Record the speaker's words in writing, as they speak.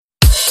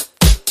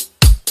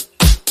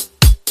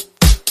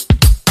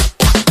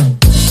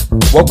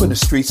Welcome to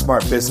Street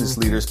Smart Business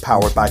Leaders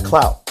powered by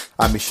Clout.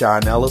 I'm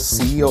Michon Ellis,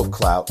 CEO of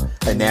Clout,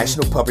 a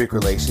national public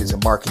relations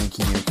and marketing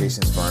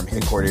communications firm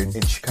headquartered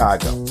in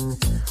Chicago.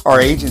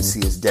 Our agency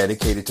is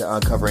dedicated to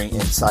uncovering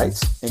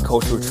insights and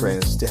cultural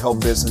trends to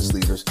help business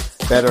leaders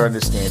better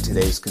understand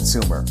today's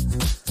consumer.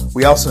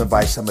 We also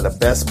invite some of the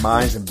best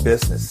minds in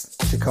business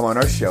to come on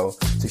our show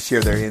to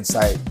share their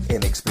insight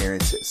and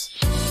experiences.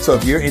 So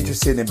if you're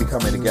interested in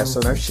becoming a guest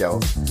on our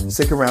show,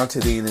 stick around to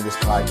the end of this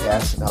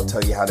podcast and I'll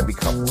tell you how to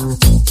become one.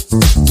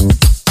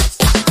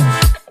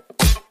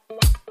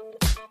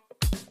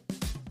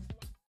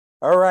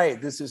 All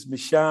right, this is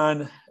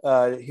Michon.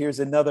 Here's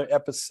another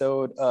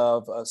episode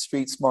of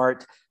Street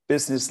Smart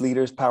Business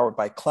Leaders powered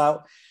by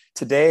Clout.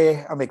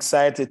 Today, I'm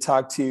excited to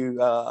talk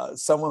to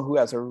someone who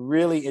has a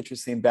really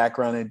interesting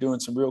background and doing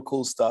some real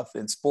cool stuff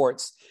in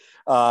sports,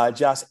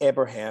 Josh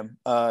Ebrahim.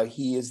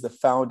 He is the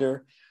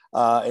founder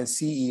and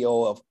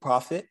CEO of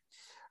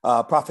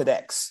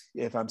ProFitX's,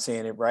 if I'm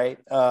saying it right.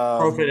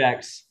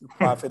 ProFitX.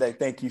 ProFitX.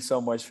 Thank you so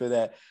much for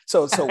that.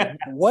 So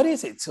what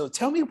is it? So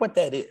tell me what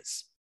that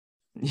is.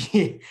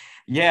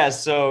 Yeah,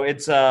 so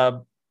it's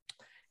a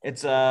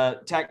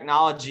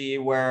technology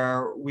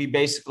where we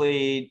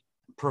basically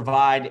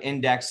provide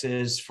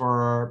indexes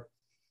for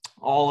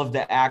all of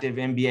the active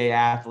NBA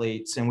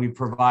athletes, and we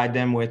provide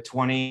them with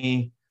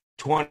 20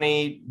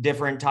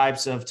 different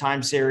types of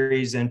time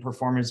series and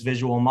performance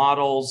visual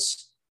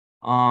models.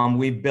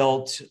 We've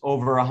built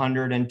over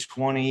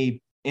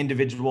 120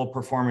 individual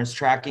performance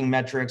tracking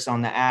metrics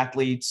on the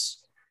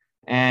athletes,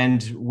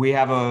 and we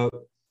have a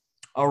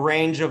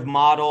range of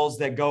models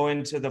that go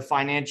into the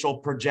financial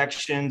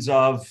projections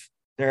of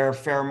their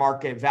fair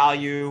market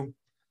value,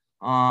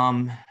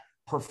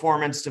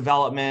 performance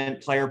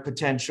development, player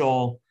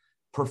potential,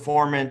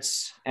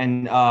 performance,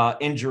 and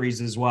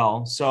injuries as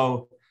well.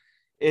 So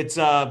it's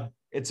a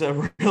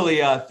really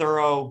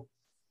thorough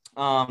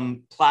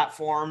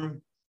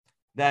platform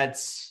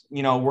that's,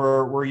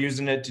 we're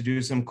using it to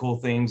do some cool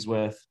things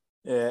with.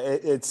 Yeah,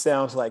 it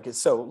sounds like it.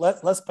 So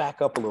let's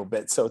back up a little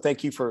bit. So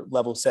thank you for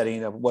level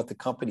setting of what the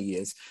company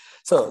is.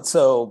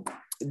 So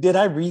did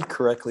I read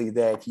correctly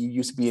that you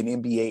used to be an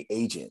NBA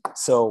agent?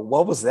 So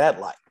what was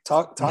that like?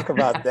 Talk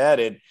about that.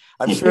 And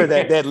I'm sure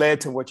that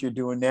led to what you're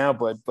doing now,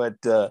 but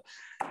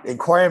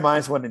inquiring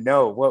minds want to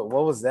know what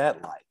was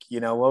that like?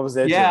 What was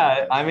that? Yeah,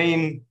 journey? I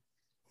mean,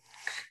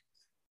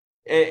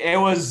 it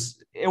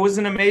was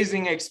an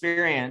amazing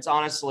experience,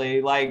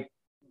 honestly. Like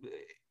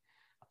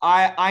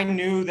I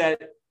knew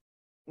that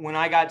when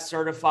I got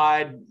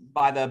certified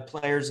by the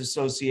Players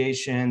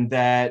Association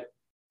that,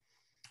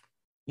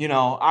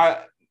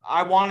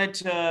 I wanted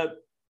to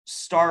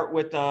start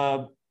with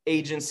a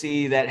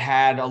agency that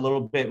had a little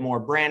bit more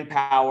brand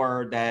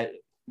power,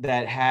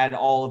 that had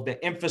all of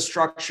the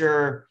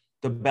infrastructure,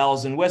 the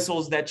bells and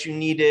whistles that you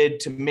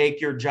needed to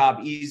make your job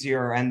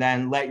easier, and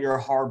then let your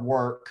hard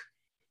work,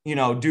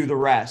 do the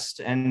rest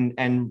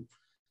and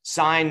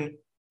sign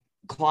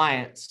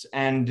clients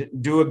and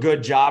do a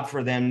good job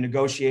for them,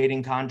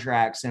 negotiating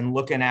contracts and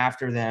looking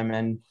after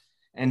them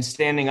and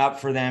standing up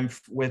for them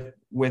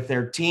with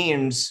their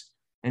teams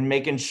and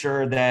making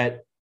sure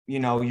that,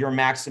 you're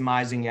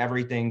maximizing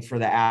everything for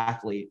the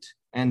athlete.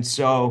 And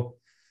so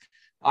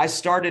I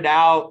started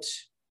out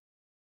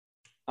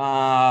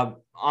on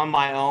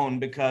my own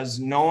because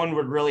no one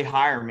would really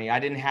hire me. I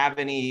didn't have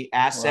any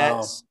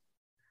assets.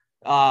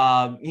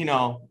 Wow.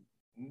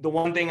 The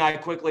one thing I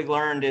quickly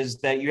learned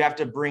is that you have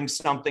to bring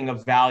something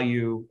of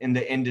value in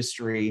the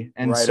industry.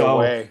 And right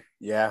away.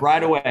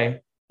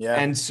 Yeah.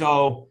 And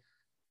so,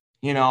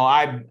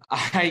 I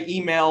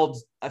emailed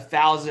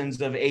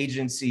thousands of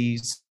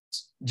agencies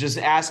just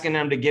asking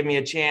them to give me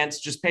a chance,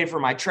 just pay for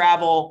my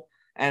travel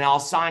and I'll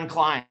sign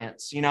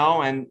clients,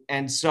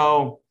 and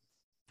so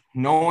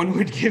no one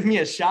would give me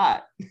a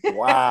shot.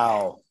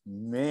 Wow,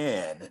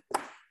 man.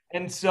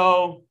 And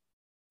so,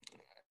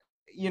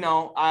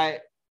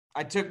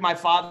 I took my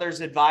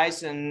father's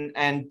advice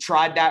and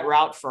tried that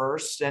route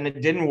first, and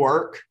it didn't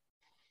work.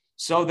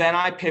 So then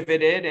I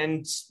pivoted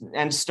and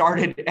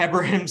started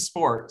Ebrahim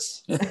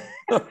Sports.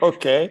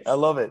 Okay. I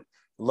love it.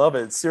 Love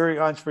it.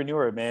 Serial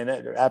entrepreneur, man,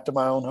 after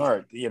my own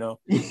heart,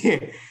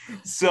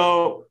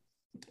 So,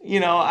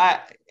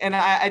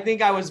 I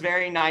think I was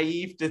very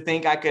naive to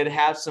think I could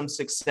have some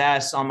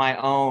success on my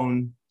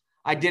own.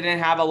 I didn't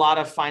have a lot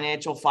of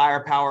financial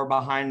firepower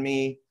behind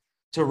me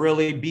to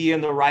really be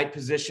in the right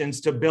positions,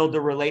 to build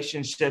the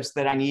relationships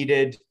that I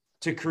needed,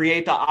 to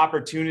create the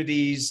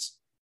opportunities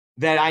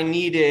that I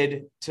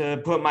needed to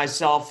put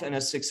myself in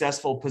a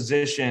successful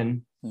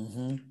position.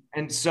 Mm-hmm.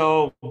 And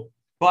so,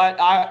 but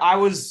I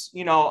was,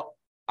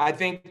 I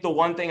think the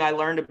one thing I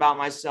learned about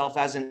myself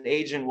as an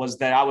agent was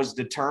that I was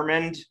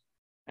determined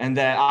and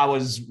that I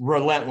was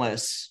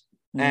relentless.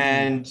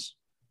 Mm-hmm.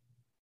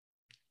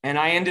 And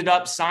I ended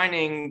up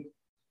signing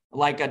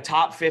like a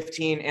top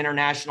 15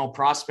 international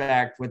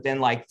prospect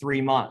within like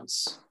 3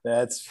 months.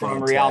 That's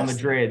from fantastic. Real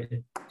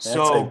Madrid. That's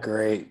a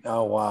great.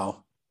 Oh,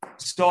 wow.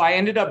 So I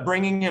ended up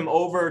bringing him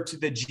over to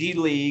the G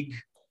League,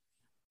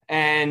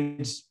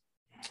 and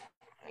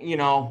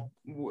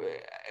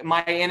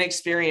my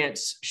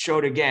inexperience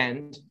showed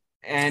again.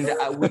 And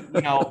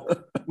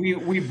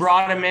we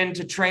brought him in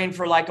to train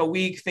for like a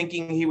week,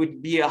 thinking he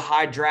would be a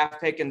high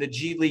draft pick in the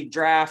G League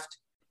draft.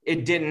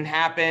 It didn't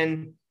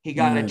happen. He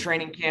got a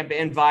training camp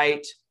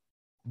invite,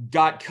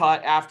 got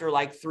cut after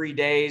like 3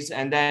 days.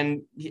 And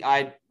then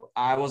I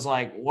was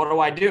like, what do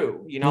I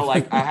do?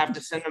 I have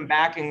to send him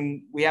back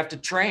and we have to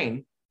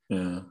train.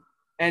 Yeah.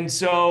 And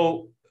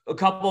so a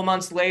couple of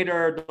months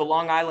later, the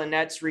Long Island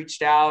Nets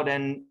reached out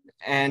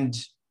and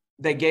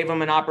they gave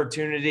him an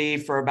opportunity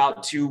for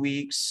about 2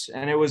 weeks.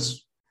 And it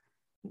was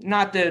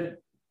not the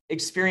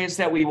experience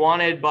that we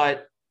wanted,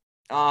 but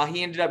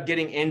he ended up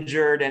getting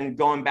injured and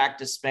going back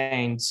to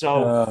Spain.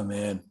 So, oh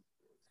man.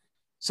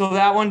 So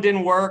that one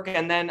didn't work.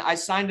 And then I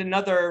signed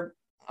another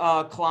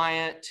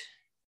client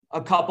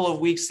a couple of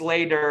weeks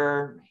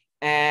later,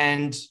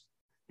 and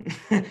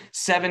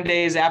 7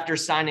 days after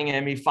signing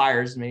him, he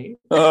fires me.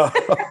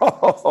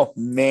 Oh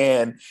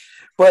man.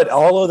 But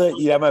all of that,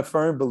 I'm a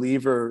firm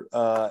believer,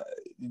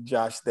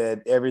 Josh,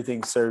 that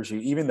everything serves you,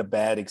 even the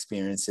bad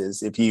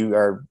experiences. If you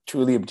are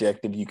truly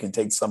objective, you can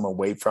take some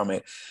away from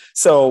it.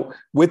 So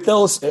with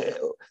those,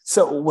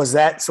 so was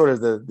that sort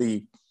of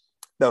the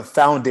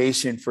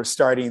foundation for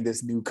starting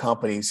this new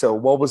company? So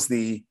what was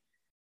the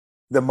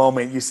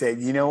moment you said,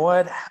 you know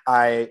what,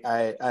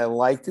 I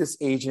like this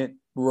agent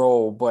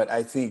role, but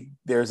I think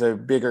there's a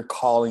bigger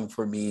calling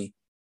for me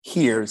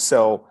here.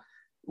 So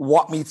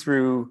walk me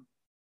through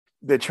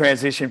the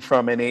transition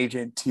from an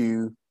agent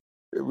to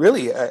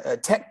really a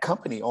tech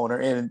company owner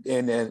and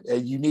a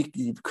unique,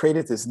 you've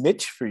created this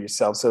niche for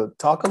yourself. So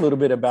talk a little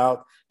bit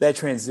about that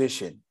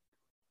transition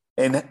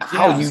and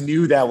how you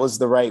knew that was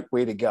the right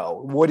way to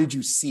go. What did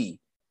you see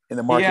in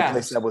the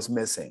marketplace that was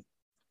missing?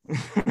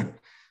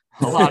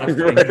 A lot of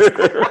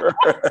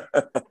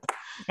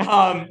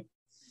things.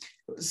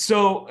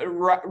 So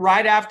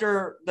right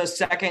after the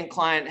second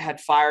client had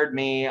fired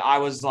me, I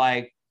was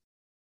like,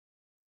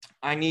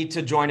 I need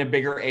to join a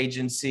bigger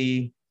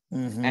agency.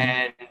 Mm-hmm.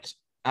 And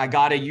I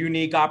got a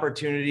unique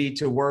opportunity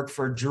to work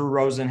for Drew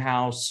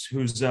Rosenhaus,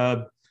 who's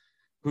an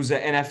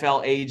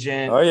NFL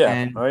agent.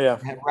 And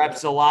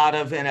reps a lot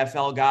of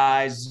NFL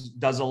guys,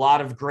 does a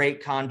lot of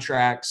great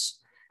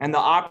contracts. And the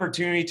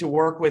opportunity to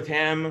work with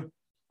him,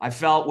 I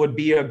felt would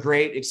be a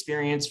great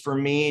experience for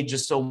me,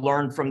 just to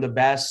learn from the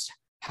best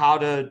how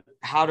to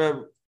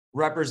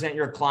represent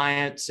your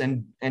clients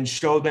and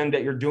show them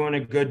that you're doing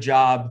a good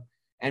job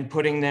and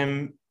putting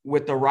them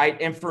with the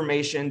right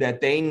information that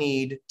they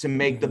need to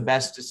make the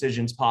best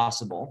decisions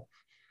possible.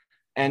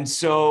 And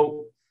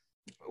so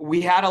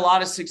we had a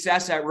lot of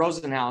success at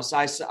Rosenhaus.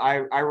 I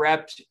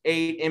repped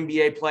 8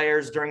 NBA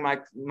players during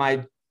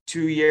my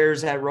 2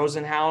 years at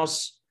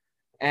Rosenhaus.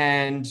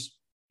 And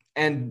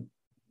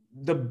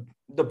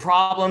the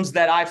problems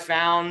that I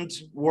found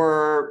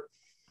were,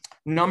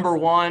 number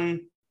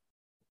one,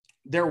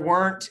 there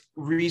weren't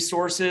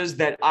resources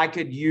that I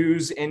could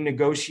use in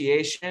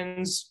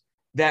negotiations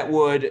that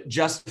would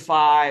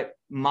justify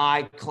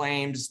my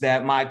claims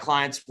that my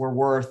clients were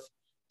worth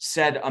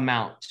said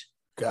amount.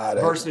 Got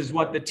it. Versus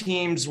what the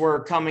teams were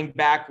coming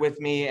back with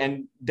me.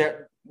 And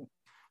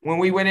when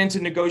we went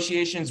into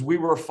negotiations, we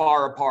were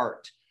far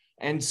apart.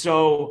 And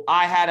so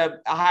I had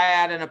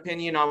an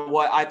opinion on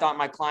what I thought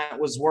my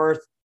client was worth.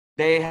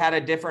 They had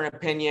a different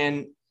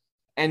opinion.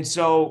 And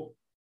so,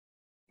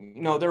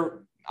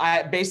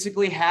 I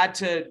basically had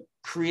to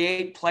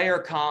create player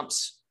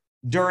comps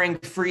during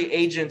free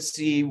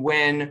agency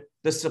when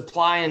the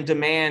supply and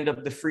demand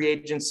of the free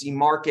agency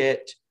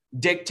market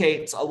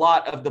dictates a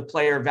lot of the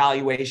player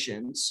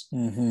valuations.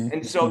 Mm-hmm.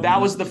 And so that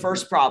was the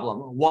first problem.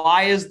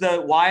 Why is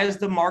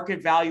the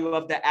market value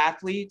of the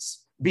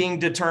athletes being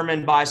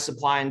determined by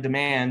supply and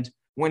demand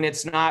when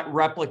it's not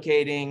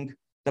replicating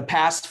the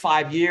past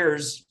 5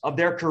 years of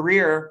their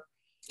career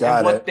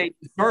and what they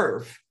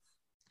deserve?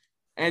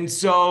 And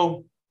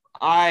so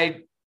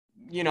that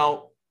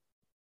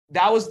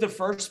was the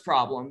first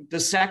problem. The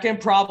second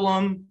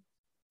problem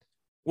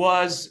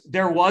was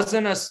there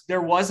wasn't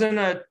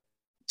a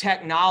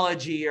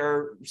technology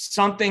or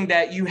something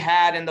that you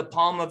had in the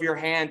palm of your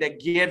hand that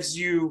gives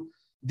you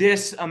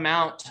this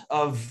amount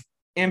of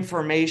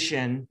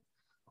information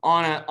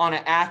on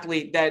an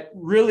athlete that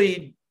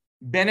really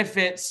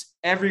benefits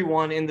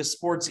everyone in the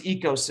sports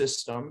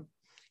ecosystem.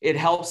 It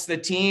helps the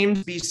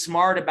teams be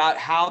smart about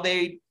how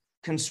they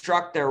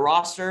construct their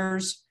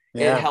rosters.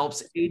 Yeah. It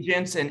helps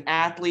agents and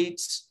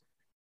athletes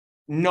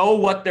know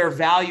what their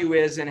value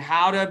is and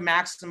how to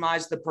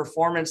maximize the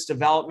performance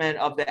development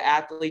of the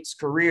athlete's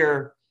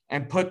career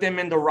and put them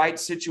in the right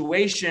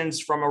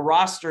situations from a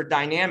roster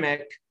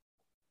dynamic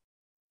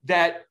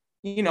that,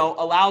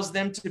 allows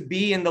them to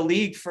be in the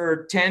league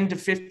for 10 to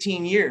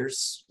 15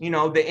 years. The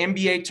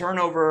NBA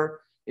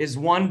turnover is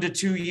 1 to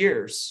 2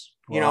 years,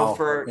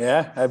 for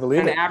I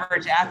believe an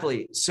average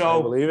athlete. So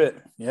I believe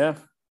it. Yeah.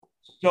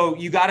 So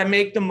you got to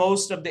make the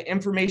most of the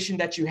information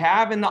that you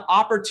have and the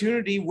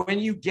opportunity when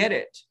you get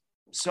it.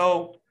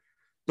 So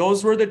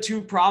those were the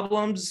two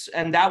problems.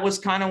 And that was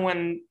kind of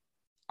when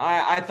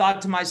I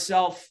thought to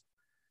myself,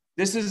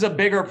 this is a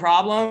bigger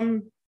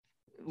problem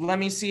let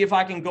me see if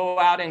I can go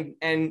out and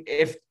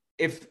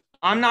if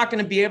I'm not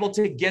going to be able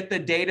to get the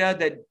data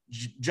that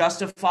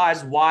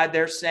justifies why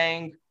they're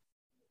saying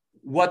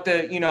what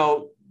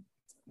the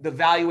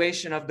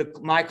valuation of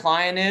my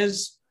client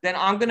is, then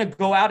I'm going to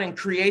go out and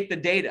create the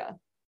data.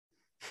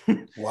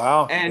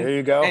 Wow. And there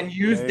you go. And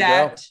use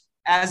that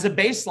as a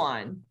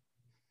baseline.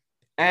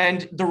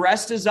 And the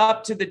rest is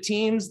up to the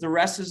teams. The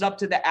rest is up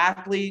to the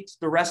athletes.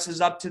 The rest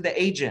is up to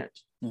the agent.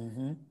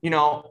 Mm-hmm.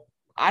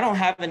 I don't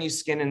have any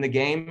skin in the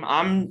game.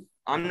 I'm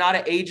not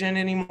an agent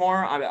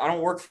anymore. I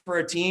don't work for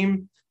a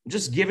team. I'm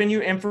just giving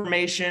you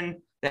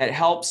information that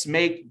helps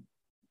make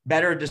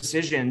better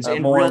decisions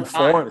in real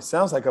time. It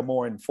sounds like a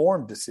more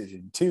informed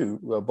decision too,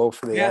 both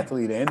for the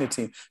athlete and the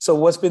team. So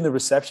what's been the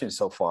reception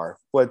so far?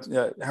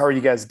 How are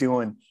you guys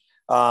doing?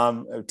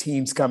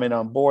 Teams coming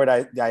on board.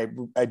 I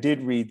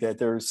did read that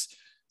there's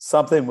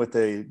something with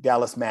the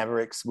Dallas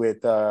Mavericks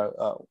with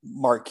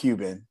Mark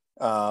Cuban.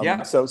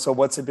 So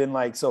what's it been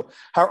like? So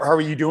how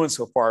are you doing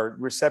so far?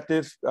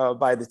 Receptive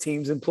by the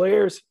teams and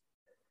players?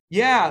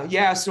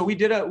 Yeah. So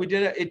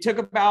it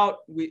took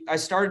I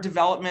started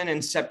development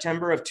in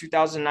September of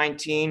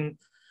 2019.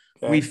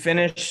 Okay. We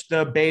finished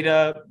the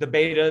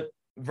beta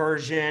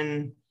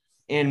version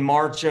in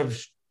March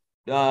of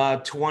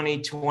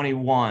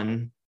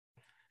 2021.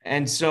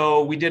 And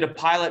so we did a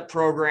pilot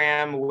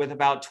program with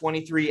about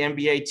 23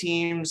 NBA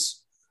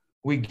teams.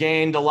 We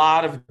gained a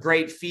lot of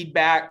great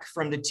feedback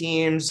from the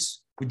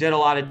teams. We did a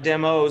lot of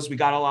demos. We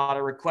got a lot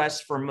of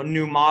requests for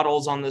new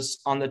models on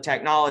the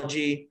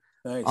technology.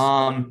 Nice.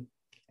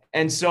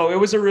 And so it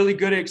was a really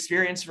good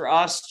experience for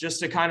us just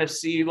to kind of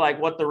see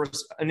like what the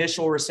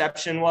initial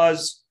reception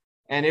was.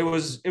 And it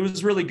was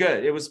really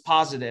good. It was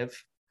positive.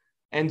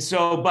 And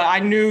so, but I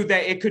knew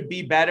that it could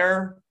be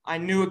better.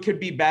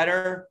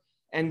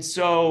 And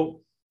so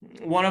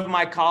one of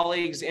my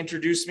colleagues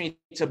introduced me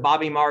to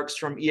Bobby Marks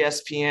from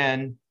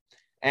ESPN,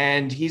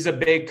 and he's a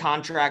big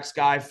contracts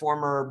guy,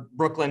 former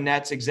Brooklyn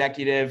Nets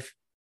executive,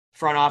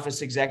 front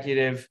office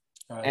executive.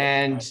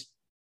 And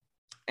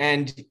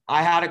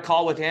I had a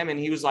call with him and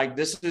he was like,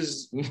 this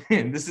is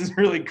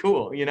really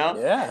cool.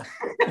 Yeah.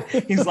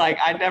 He's like,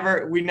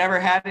 we never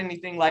had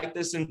anything like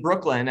this in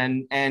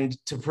Brooklyn,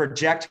 and to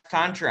project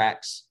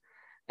contracts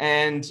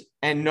and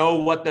know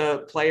what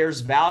the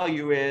player's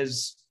value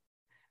is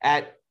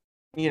at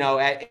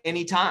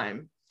any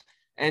time.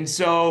 And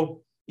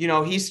so,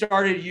 he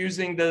started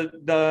using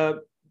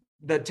the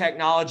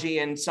technology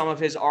in some of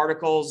his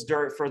articles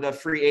for the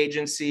free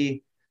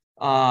agency,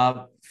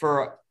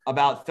 for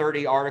about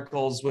 30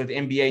 articles with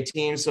NBA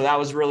teams. So that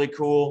was really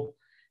cool.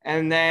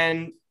 And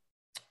then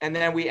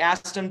we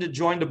asked him to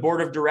join the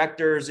board of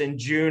directors in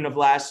June of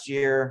last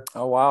year.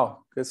 Oh,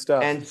 wow. Good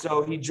stuff. And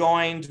so he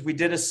joined. We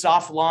did a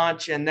soft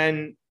launch, and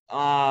then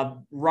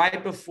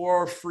right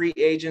before free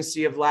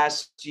agency of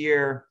last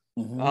year,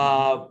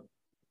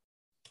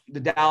 the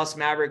Dallas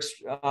Mavericks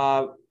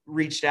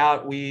reached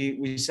out.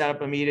 We set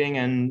up a meeting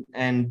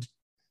and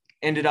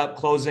ended up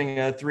closing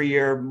a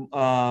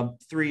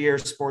three-year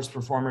sports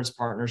performance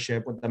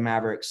partnership with the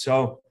Mavericks.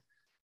 So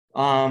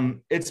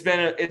it's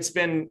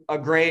been a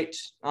great,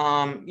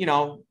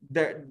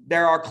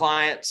 they're our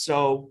clients.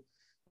 So,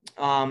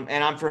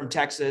 and I'm from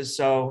Texas,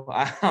 so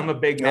I'm a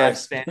big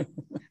Mavs fan.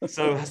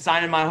 So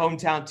signing my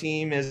hometown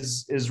team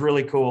is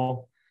really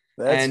cool.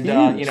 That's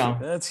huge.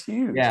 That's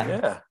huge.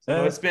 Yeah.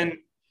 So it's been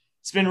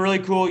really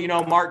cool.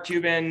 Mark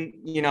Cuban,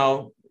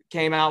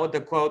 came out with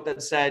a quote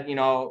that said,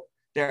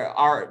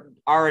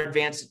 our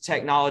advanced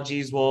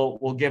technologies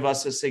will give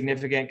us a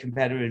significant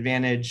competitive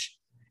advantage.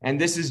 And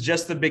this is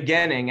just the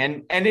beginning.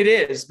 And it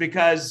is,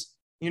 because,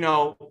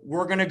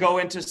 we're going to go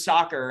into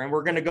soccer and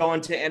we're going to go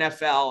into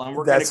NFL,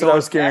 and that's what I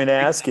was going to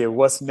ask you.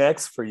 What's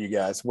next for you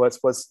guys?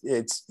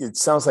 It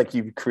sounds like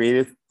you've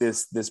created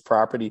this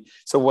property.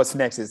 So what's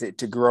next? Is it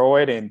to grow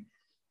it, and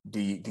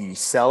do you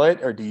sell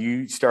it, or do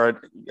you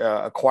start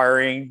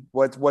acquiring?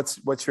 What's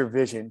your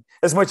vision,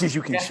 as much as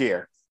you can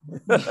share?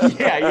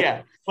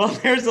 Yeah. Well,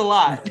 there's a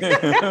lot.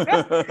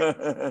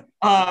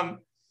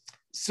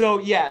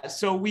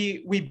 So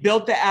we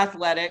built the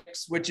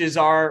Athletics, which is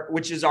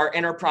our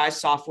enterprise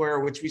software,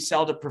 which we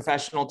sell to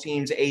professional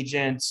teams,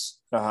 agents.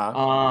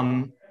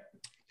 And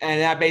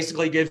that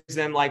basically gives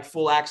them like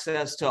full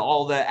access to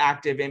all the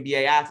active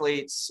NBA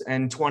athletes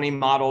and 20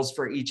 models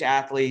for each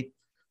athlete,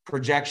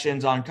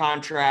 projections on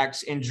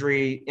contracts,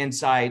 injury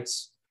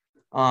insights,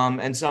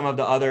 and some of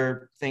the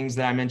other things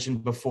that I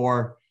mentioned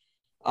before.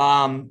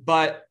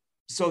 But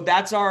so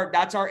that's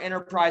our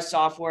enterprise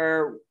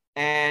software.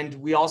 And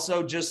we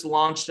also just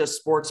launched a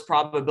sports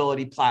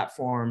probability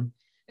platform.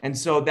 And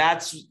so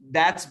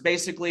that's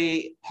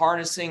basically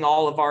harnessing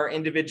all of our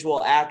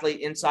individual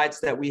athlete insights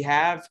that we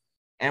have.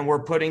 And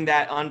we're putting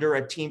that under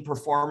a team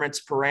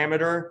performance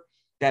parameter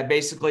that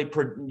basically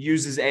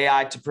uses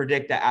AI to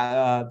predict the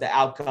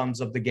outcomes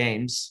of the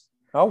games.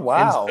 Oh,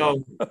 wow.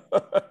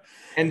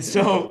 And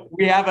so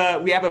we have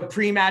a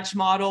pre-match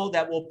model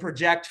that will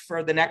project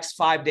for the next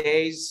 5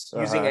 days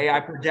using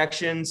AI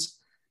projections.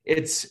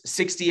 it's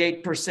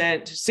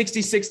 68%,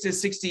 66 to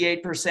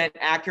 68%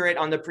 accurate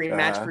on the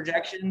pre-match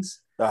projections.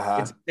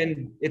 It's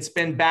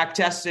been back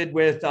tested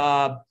with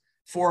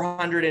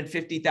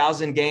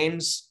 450,000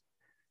 games.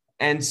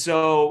 And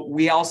so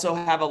we also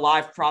have a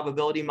live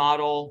probability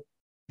model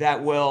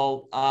that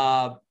will,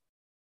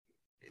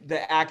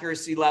 the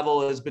accuracy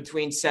level is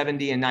between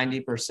 70 and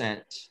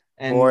 90%.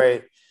 And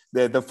boy,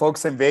 the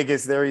folks in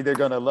Vegas, they're either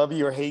going to love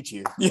you or hate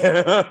you.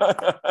 Yeah.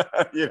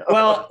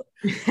 Well,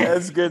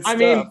 that's good stuff. I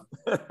mean,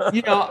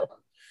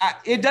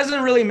 it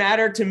doesn't really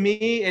matter to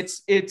me.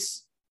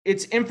 It's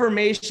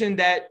information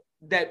that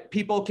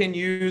people can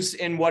use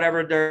in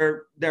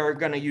whatever they're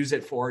going to use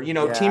it for. Team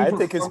I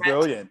think it's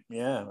brilliant.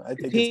 Yeah, I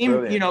think it's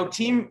brilliant.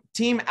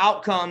 Team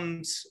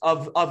outcomes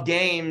of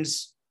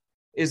games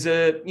is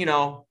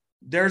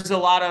there's a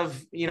lot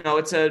of,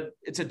 it's a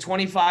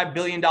 $25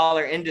 billion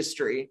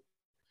industry,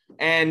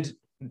 and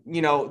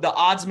the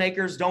odds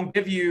makers don't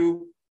give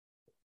you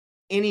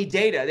any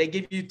data. They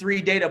give you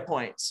 3 data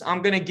points.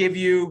 I'm going to give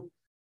you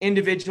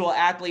individual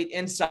athlete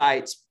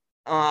insights,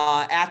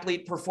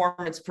 athlete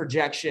performance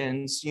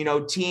projections,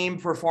 team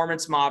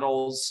performance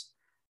models.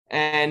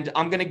 And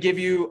I'm going to give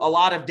you a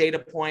lot of data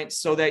points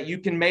so that you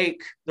can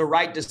make the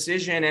right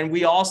decision. And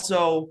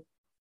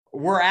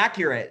we're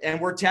accurate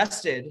and we're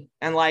tested.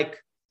 And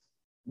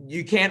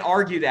you can't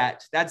argue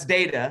that. That's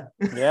data.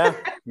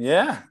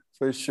 Yeah,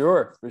 for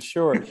sure.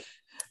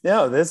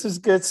 No, this is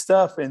good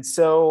stuff. And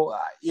so,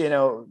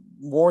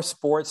 more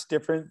sports,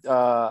 different.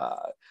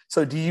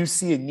 So do you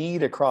see a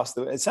need it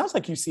sounds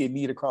like you see a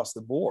need across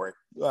the board,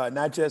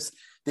 not just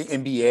the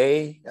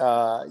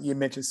NBA. You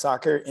mentioned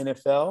soccer,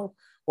 NFL.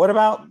 What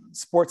about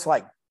sports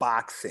like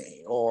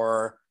boxing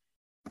or,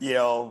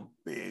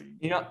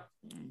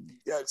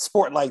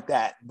 sport like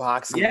that,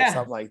 boxing or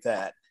something like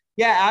that?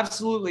 Yeah,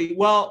 absolutely.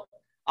 Well,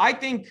 I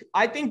think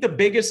the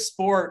biggest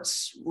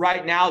sports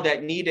right now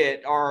that need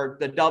it are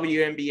the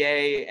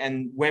WNBA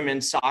and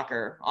women's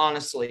soccer,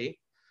 honestly,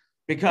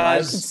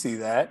 because I can see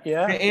that.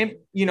 Yeah.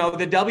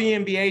 The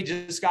WNBA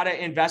just got an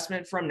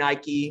investment from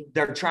Nike.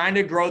 They're trying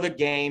to grow the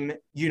game.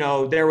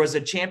 There was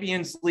a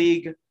Champions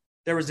League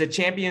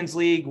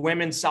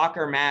women's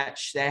soccer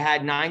match that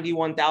had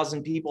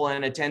 91,000 people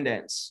in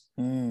attendance.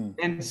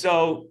 And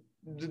so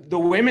the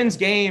women's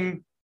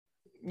game,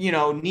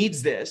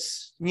 needs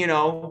this,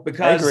 because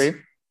I agree.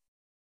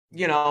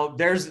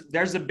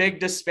 There's a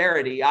big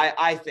disparity,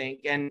 I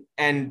think,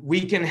 and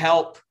we can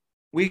help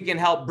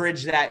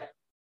bridge that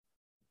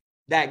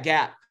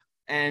gap.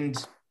 And,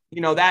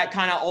 that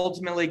kind of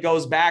ultimately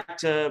goes back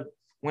to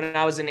when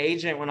I was an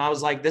agent, when I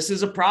was like, this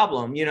is a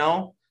problem,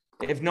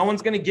 if no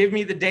one's going to give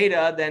me the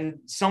data, then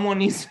someone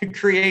needs to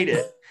create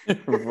it.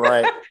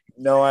 Right.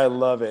 No, I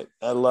love it.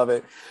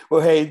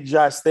 Well, hey,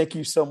 Josh, thank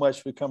you so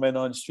much for coming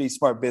on Street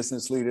Smart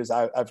Business Leaders.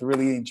 I've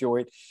really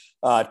enjoyed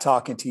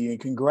talking to you, and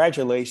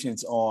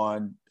congratulations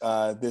on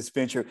this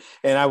venture.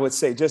 And I would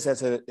say, just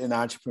as an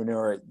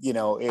entrepreneur,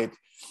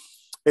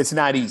 it's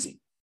not easy.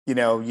 You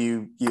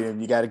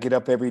got to get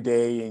up every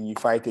day and you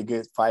fight the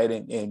good fight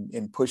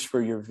and push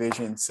for your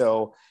vision.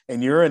 So,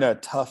 and you're in a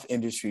tough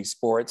industry,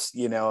 sports,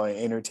 and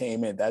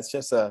entertainment. That's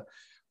just a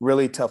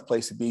really tough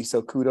place to be.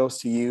 So kudos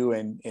to you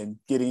and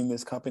getting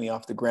this company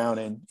off the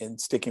ground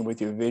and sticking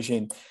with your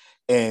vision.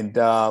 And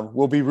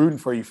we'll be rooting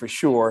for you for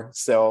sure.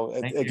 So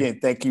again,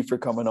 thank you for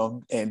coming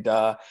on and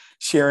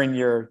sharing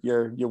your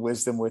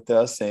wisdom with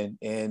us and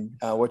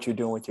what you're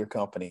doing with your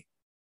company.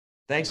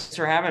 Thanks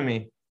for having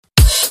me.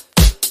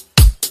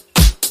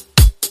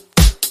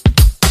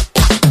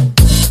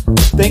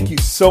 Thank you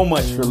so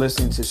much for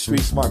listening to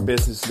Street Smart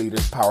Business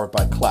Leaders powered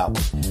by Clout.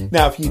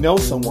 Now, if you know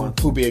someone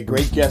who'll be a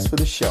great guest for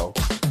the show,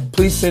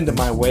 please send them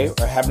my way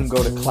or have them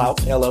go to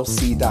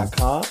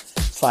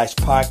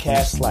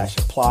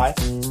cloutllc.com/podcast/apply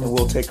and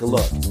we'll take a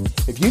look.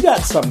 If you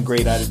got something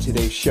great out of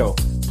today's show,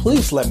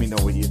 please let me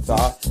know what you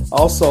thought.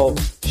 Also,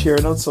 share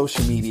it on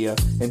social media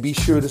and be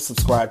sure to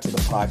subscribe to the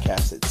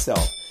podcast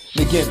itself.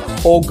 And again, the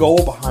whole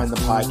goal behind the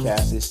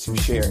podcast is to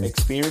share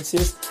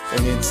experiences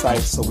and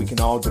insights so we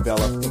can all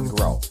develop and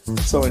grow.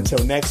 So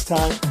until next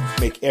time,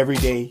 make every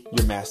day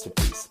your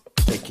masterpiece.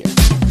 Take care.